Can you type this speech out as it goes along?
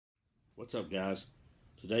What's up, guys?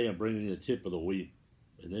 Today I'm bringing you the tip of the week,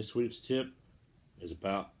 and this week's tip is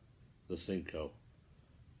about the Senko.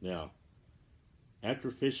 Now,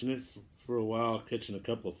 after fishing it for a while, catching a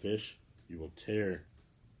couple of fish, you will tear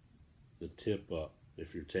the tip up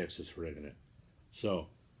if you're Texas rigging it. So,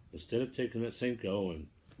 instead of taking that Senko and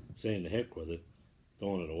saying the heck with it,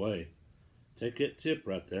 throwing it away, take that tip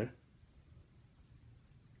right there,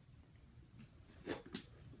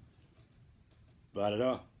 bite it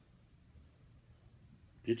off.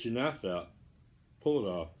 Get your knife out, pull it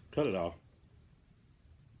off, cut it off.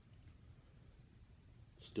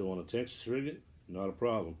 Still want to Texas rig it? Not a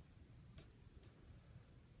problem.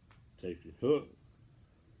 Take your hook,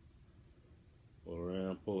 pull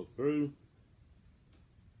around, pull it through,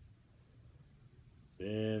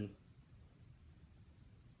 then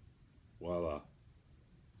voila.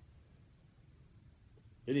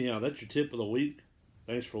 Anyhow, that's your tip of the week.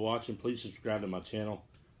 Thanks for watching. Please subscribe to my channel.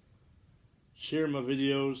 Share my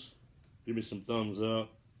videos. Give me some thumbs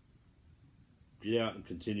up. Get out and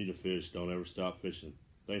continue to fish. Don't ever stop fishing.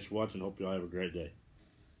 Thanks for watching. Hope you all have a great day.